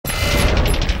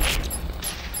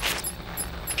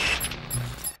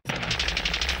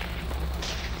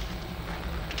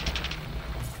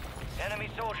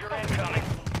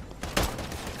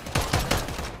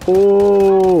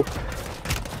Oh!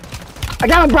 I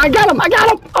got him, bro! I got him! I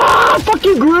got him! Ah! Fuck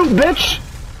you, group, bitch!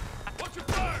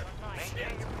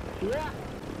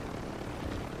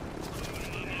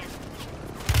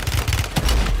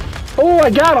 Oh, I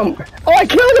got him! Oh, I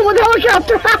killed him with the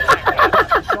helicopter!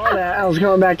 Saw that. I was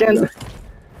going back in.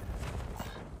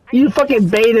 You fucking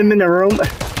bait him in the room.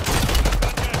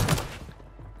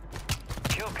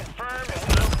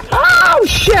 Oh,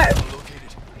 shit!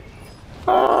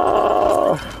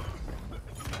 Oh.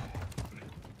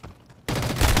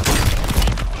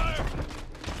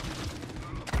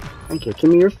 Okay, give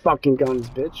me your fucking guns,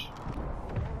 bitch.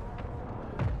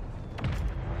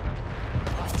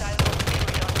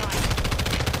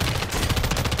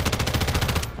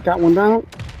 Got one down.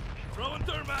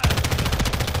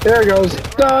 There it goes.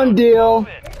 Done deal.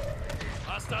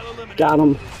 Got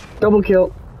him. Double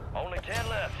kill. Only 10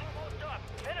 left.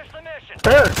 Finish the mission.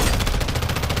 There.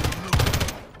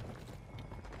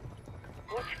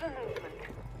 Watch for movement.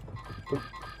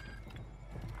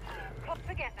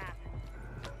 Forget that.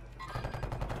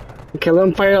 Okay, let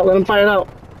him fire it out. Let him fire it out.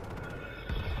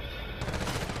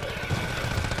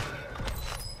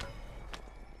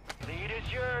 Lead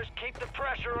is yours. Keep the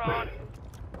pressure on.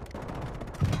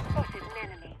 Spotted an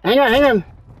enemy. Hang on, hang on.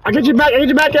 I'll get you back. I'll get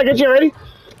you back. I'll get you ready.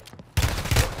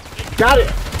 Got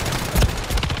it.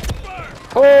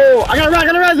 Oh, I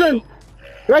got a resin.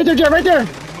 Right there, Jeff. Right there.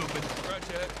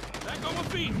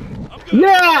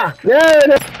 Yeah. There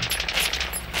it is.